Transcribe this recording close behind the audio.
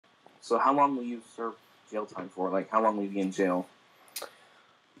So how long will you serve jail time for? Like, how long will you be in jail?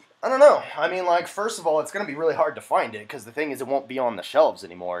 I don't know. I mean, like, first of all, it's going to be really hard to find it because the thing is, it won't be on the shelves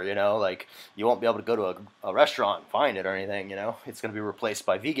anymore, you know? Like, you won't be able to go to a restaurant and find it or anything, you know? It's going to be replaced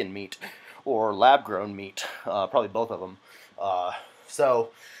by vegan meat or lab-grown meat, probably both of them. So,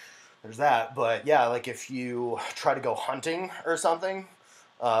 there's that. But, yeah, like, if you try to go hunting or something,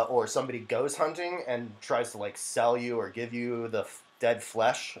 or somebody goes hunting and tries to, like, sell you or give you the dead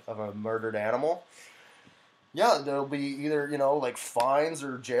flesh of a murdered animal, yeah, there'll be either, you know, like fines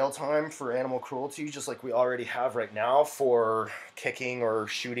or jail time for animal cruelty, just like we already have right now for kicking or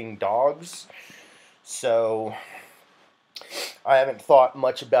shooting dogs. So I haven't thought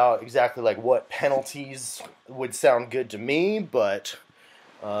much about exactly like what penalties would sound good to me, but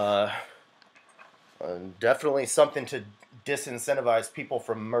uh, definitely something to disincentivize people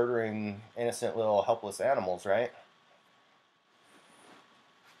from murdering innocent little helpless animals, right?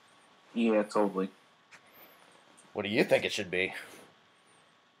 Yeah, totally. What do you think it should be?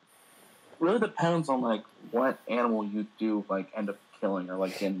 Really depends on like what animal you do like end up killing or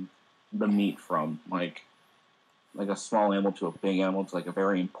like getting the meat from. Like a small animal to a big animal to like a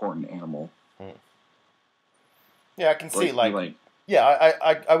very important animal. Hmm. Yeah, I can Or it see could be like like yeah,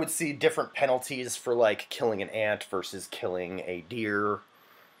 I would see different penalties for like killing an ant versus killing a deer.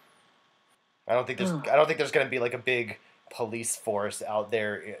 I don't think there's going to be like a big police force out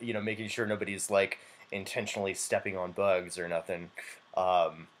there, you know, making sure nobody's like intentionally stepping on bugs or nothing.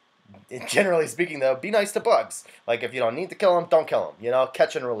 Um, Generally speaking, though, be nice to bugs. Like if you don't need to kill them, don't kill them. You know,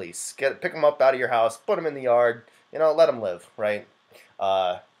 catch and release. Pick them up out of your house, put them in the yard. You know, let them live. Right.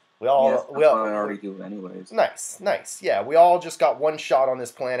 Uh, yes, we that's what all I already do anyways. Nice, nice. Yeah, we all just got one shot on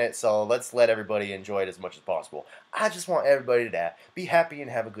this planet, so let's let everybody enjoy it as much as possible. I just want everybody to be happy and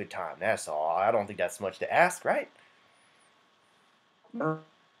have a good time. That's all. I don't think that's much to ask, right? No,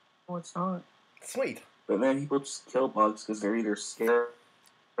 it's not. Sweet. But then people just kill bugs because they're either scared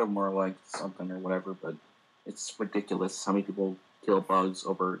of them or like something or whatever. But it's ridiculous how many people kill bugs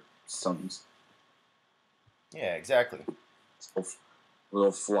over some Yeah, exactly.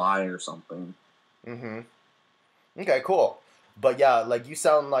 little fly or something. Mm-hmm. Okay, cool. But yeah, like you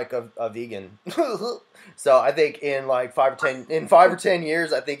sound like a vegan. So I think in like 5 or 10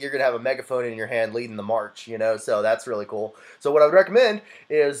 years, I think you're gonna have a megaphone in your hand leading the march. You know, so that's really cool. So what I would recommend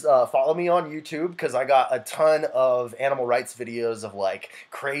is follow me on YouTube because I got a ton of animal rights videos of like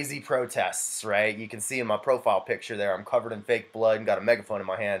crazy protests. Right, you can see in my profile picture there, I'm covered in fake blood and got a megaphone in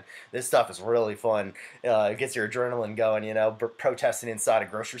my hand. This stuff is really fun. It gets your adrenaline going. You know, protesting inside of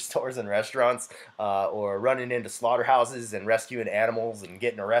grocery stores and restaurants, or running into slaughterhouses and rescuing animals and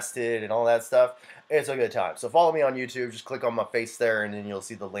getting arrested and all that stuff. It's a good time. So follow me on YouTube. Just click on my face there, and then you'll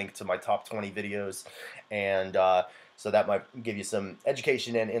see the link to my top 20 videos. And so that might give you some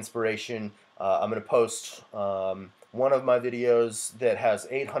education and inspiration. I'm going to post one of my videos that has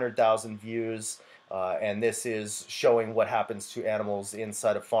 800,000 views. And this is showing what happens to animals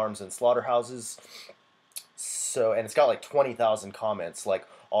inside of farms and slaughterhouses. So, and it's got like 20,000 comments, like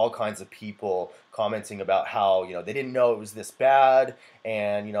all kinds of people commenting about how, you know, they didn't know it was this bad,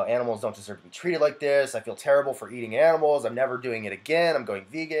 and, you know, animals don't deserve to be treated like this. I feel terrible for eating animals. I'm never doing it again. I'm going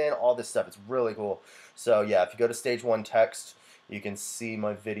vegan, all this stuff. It's really cool. So yeah, if you go to Stage 1 Text, you can see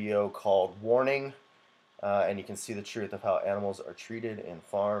my video called Warning, and you can see the truth of how animals are treated in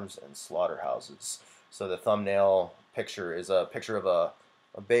farms and slaughterhouses. So the thumbnail picture is a picture of a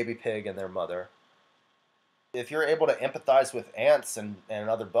baby pig and their mother. If you're able to empathize with ants and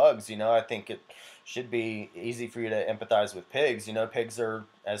other bugs, you know, I think it should be easy for you to empathize with pigs. You know, pigs are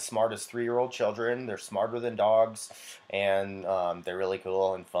as smart as 3-year-old children. They're smarter than dogs, and they're really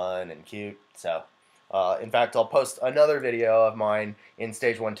cool and fun and cute. So, in fact, I'll post another video of mine in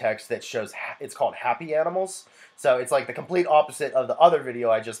Stage 1 Text that shows, it's called Happy Animals. So it's like the complete opposite of the other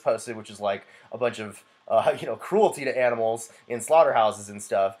video I just posted, which is like a bunch of, you know, cruelty to animals in slaughterhouses and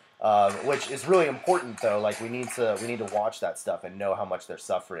stuff. Which is really important, though. Like we need to watch that stuff and know how much they're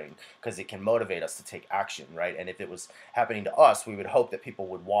suffering because it can motivate us to take action, right? And if it was happening to us, we would hope that people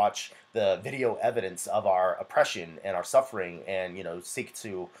would watch the video evidence of our oppression and our suffering, and, you know, seek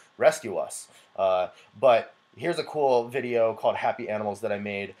to rescue us. But here's a cool video called Happy Animals that I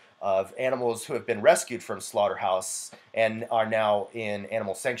made of animals who have been rescued from slaughterhouse and are now in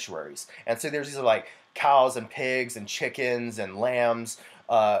animal sanctuaries. And so there's these like cows and pigs and chickens and lambs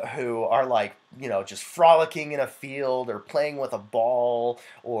who are like, you know, just frolicking in a field or playing with a ball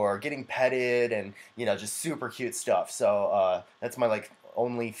or getting petted and, you know, just super cute stuff. So that's my like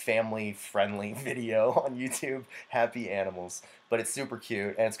only family friendly video on YouTube, Happy Animals. But it's super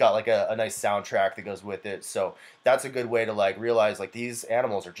cute, and it's got like a nice soundtrack that goes with it. So that's a good way to like realize like these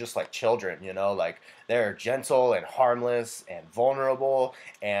animals are just like children, you know, like they're gentle and harmless and vulnerable,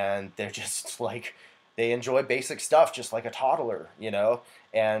 and they're just like they enjoy basic stuff just like a toddler, you know.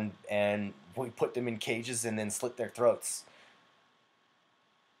 And we put them in cages and then slit their throats.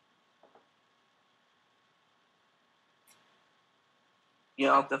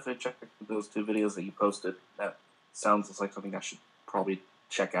 Yeah, I'll definitely check those 2 videos that you posted. That sounds just like something I should probably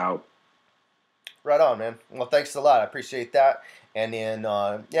check out. Right on, man. Well, thanks a lot. I appreciate that. And then,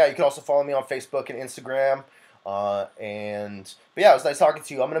 yeah, you can also follow me on Facebook and Instagram. But yeah, it was nice talking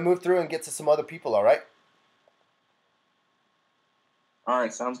to you. I'm gonna move through and get to some other people. All right. All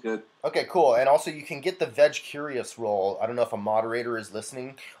right, sounds good. Okay, cool. And also, you can get the Veg Curious role. I don't know if a moderator is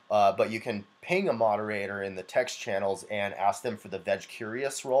listening, but you can ping a moderator in the text channels and ask them for the Veg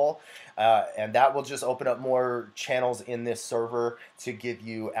Curious role. And that will just open up more channels in this server to give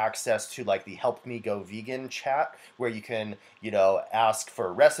you access to like the Help Me Go Vegan chat, where you can, you know, ask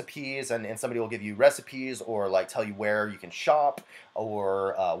for recipes and somebody will give you recipes or like tell you where you can shop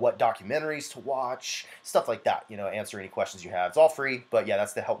or what documentaries to watch, stuff like that. You know, answer any questions you have. It's all free, but yeah,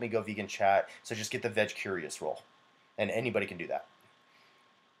 that's the Help Me Go Vegan chat. So just get the Veg Curious role, and anybody can do that.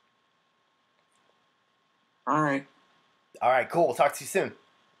 All right. All right, cool. We'll talk to you soon.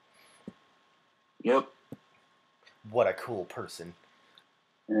 Yep. What a cool person.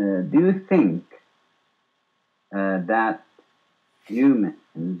 Do you think that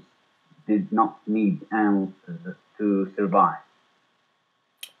humans did not need animals to survive?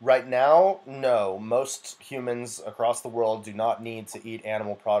 Right now, no. Most humans across the world do not need to eat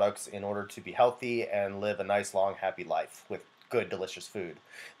animal products in order to be healthy and live a nice, long, happy life with good, delicious food.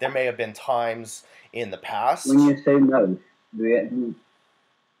 There may have been times in the past. When you say no, do you,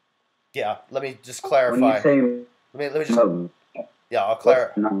 yeah, let me just clarify. when you say let me just, no, yeah, I'll what's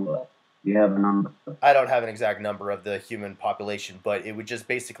clarify. the number? Do you have a number? I don't have an exact number of the human population, but it would just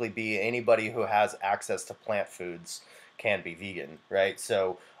basically be anybody who has access to plant foods can be vegan, right?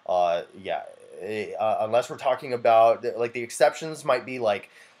 So, yeah, unless we're talking about like the exceptions might be like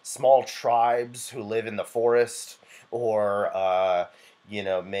small tribes who live in the forest, or you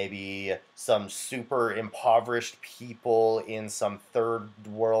know, maybe some super impoverished people in some third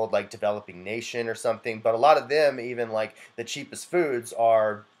world like developing nation or something. But a lot of them, even like the cheapest foods,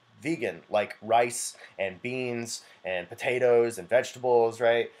 are vegan, like rice and beans and potatoes and vegetables,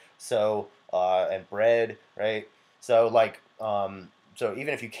 right? So and bread, right? So like so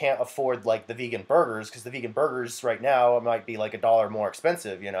even if you can't afford like the vegan burgers, because the vegan burgers right now might be like $1 more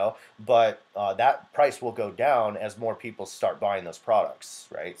expensive, you know, but that price will go down as more people start buying those products,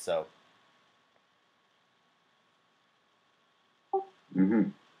 right? So. Mm-hmm.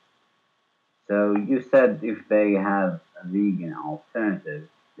 So you said if they have a vegan alternative,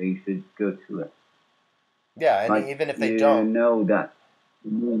 they should go to it. Yeah, and Like, even if they you don't, know that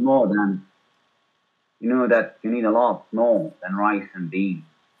you need more than you know that you need a lot more than rice and beans.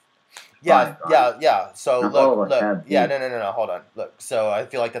 yeah, Right? yeah. So Not all of us look, have yeah, beans. no. Hold on. Look, so I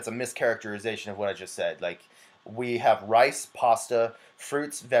feel like that's a mischaracterization of what I just said. Like, we have rice, pasta,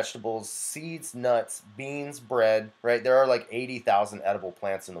 fruits, vegetables, seeds, nuts, beans, bread. Right? There are like 80,000 edible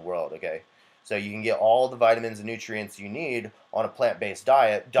plants in the world. Okay, so you can get all the vitamins and nutrients you need on a plant-based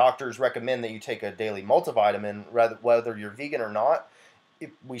diet. Doctors recommend that you take a daily multivitamin, whether you're vegan or not.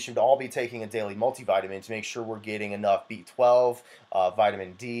 We should all be taking a daily multivitamin to make sure we're getting enough B12,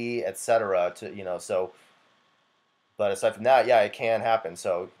 vitamin D, etc. To, you know, so. But aside from that, yeah, it can happen.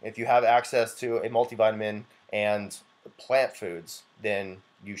 So if you have access to a multivitamin and plant foods, then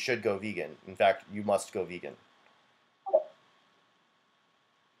you should go vegan. In fact, you must go vegan.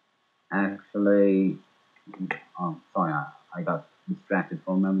 Actually, sorry, I got distracted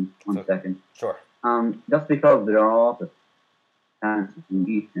for a moment. One second. Sure. Just because there are a lot of plants in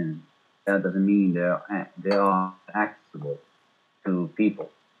eating, that doesn't mean they are accessible to people.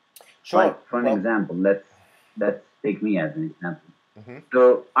 Sure. Like for an example, let's take me as an example. Mm-hmm.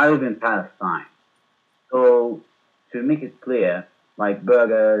 So I live in Palestine. So to make it clear, like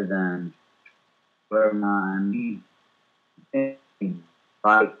burgers and shawarma and these things,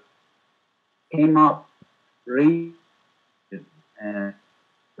 like came up very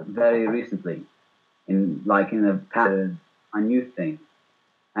recently in the past, a new thing.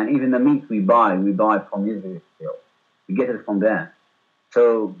 And even the meat we buy from Israel. We get it from there.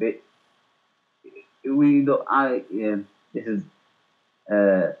 So we do, I this is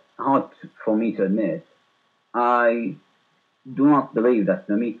hard for me to admit. I do not believe that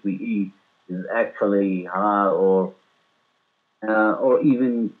the meat we eat is actually halal or or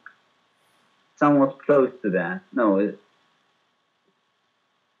even somewhat close to that. No,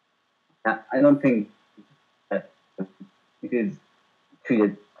 I don't think that it is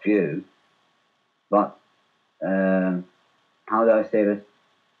treated true, but how do I say this?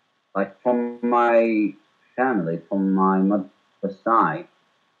 Like from my family, from my mother's side,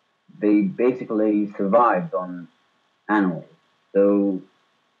 they basically survived on animals. So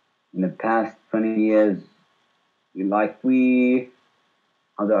in the past 20 years, we,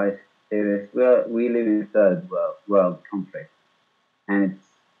 how do I say this? We live in a third world country, and it's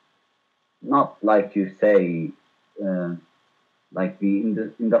not like you say, uh, like the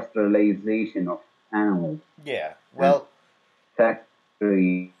industrialization of animals Yeah. and Well,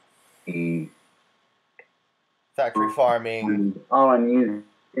 factory factory farming. and are a new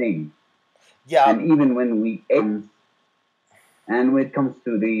thing. Yeah. And even when we eat, and when it comes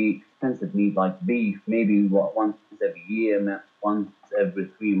to the expensive meat like beef, maybe once every year, once every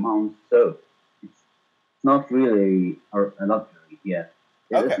 3 months. So it's not really a luxury. Yeah,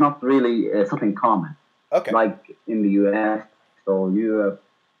 Okay. it's not really something common. Okay. Like in the U.S. or Europe,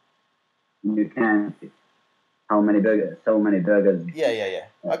 you can so many burgers. Yeah.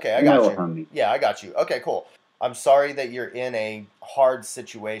 Okay, I You know got what you. I mean. Yeah, I got you. Okay, cool. I'm sorry that you're in a hard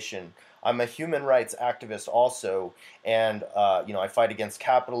situation. I'm a human rights activist also, and I fight against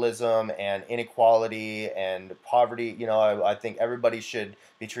capitalism and inequality and poverty. I think everybody should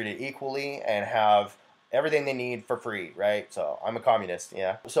be treated equally and have everything they need for free, right? So I'm a communist,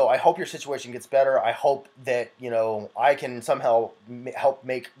 yeah. So I hope your situation gets better. I hope that I can somehow help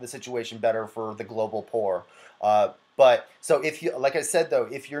make the situation better for the global poor. But so if you, like I said though,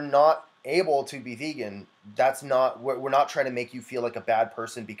 if you're not able to be vegan, that's not, we're not trying to make you feel like a bad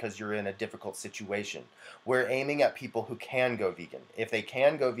person because you're in a difficult situation. We're aiming at people who can go vegan. If they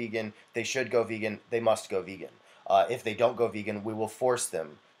can go vegan, they should go vegan. They must go vegan. If they don't go vegan, we will force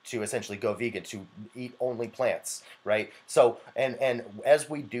them to essentially go vegan, to eat only plants, right? So, and as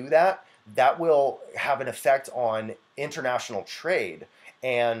we do that, that will have an effect on international trade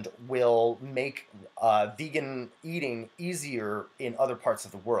and will make vegan eating easier in other parts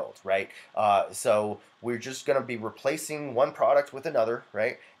of the world, right? So we're just going to be replacing one product with another,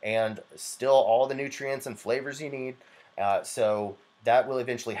 right? And still all the nutrients and flavors you need. So that will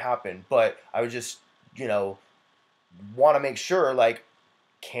eventually happen. But I would just, you know, want to make sure, like,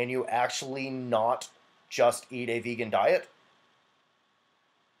 can you actually not just eat a vegan diet?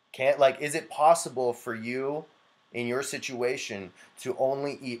 Can't, like, is it possible for you in your situation to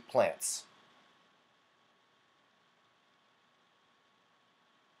only eat plants?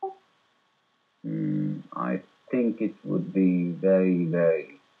 I think it would be very,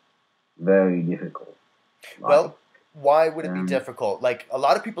 very, very difficult. Like, Well, why would it be um, difficult? Like, a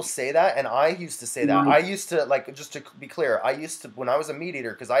lot of people say that, and I used to say that. like, I used to, like, just to be clear, I used to, when I was a meat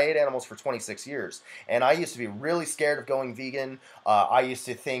eater, because I ate animals for 26 years, and I used to be really scared of going vegan. I used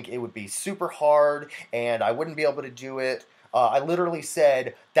to think it would be super hard, and I wouldn't be able to do it. I literally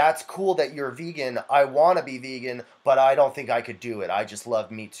said, "That's cool that you're vegan. I want to be vegan, but I don't think I could do it. I just love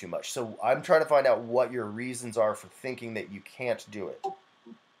meat too much." So I'm trying to find out what your reasons are for thinking that you can't do it.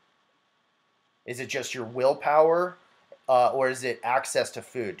 Is it just your willpower, or is it access to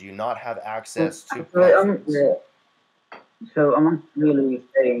food? Do you not have access to actually, plant foods? so I'm not really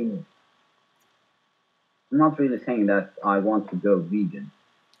saying that I want to go vegan.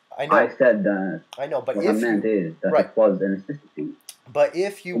 I I know, said that I know, but what I if meant you, is that right, it was a necessity. but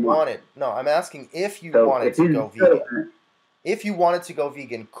if you Come on. wanted, no, I'm asking if you So wanted it to is go so. vegan. If you wanted to go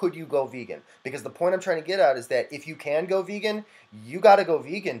vegan, could you go vegan? Because the point I'm trying to get at is that if you can go vegan, you got to go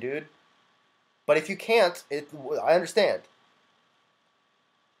vegan, dude. But if you can't, I understand.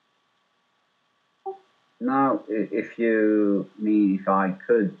 Now, if you mean if I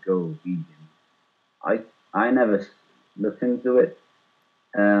could go vegan, I I never looked into it,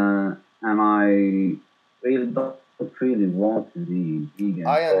 and I really don't really want to be vegan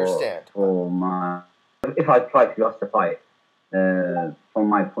I understand. for my. If I try to justify it, from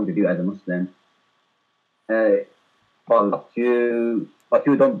my point of view as a Muslim, uh, but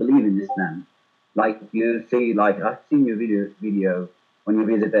you don't believe in Islam. Like you see, like I've seen your video when you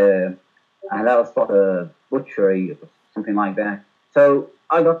visit a halal spot, a butchery or something like that. So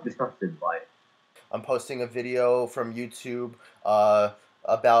I got disgusted by it. I'm posting a video from YouTube uh,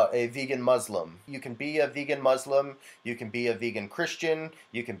 about a vegan Muslim. You can be a vegan Muslim, you can be a vegan Christian,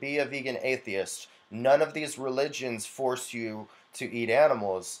 you can be a vegan atheist. None of these religions force you to eat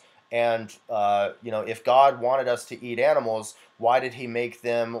animals. And, if God wanted us to eat animals, why did he make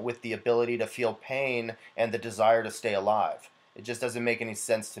them with the ability to feel pain and the desire to stay alive? It just doesn't make any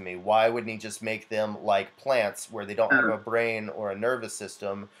sense to me. Why wouldn't he just make them like plants where they don't have a brain or a nervous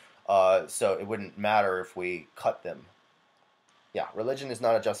system, so it wouldn't matter if we cut them? Yeah, religion is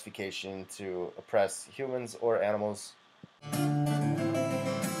not a justification to oppress humans or animals.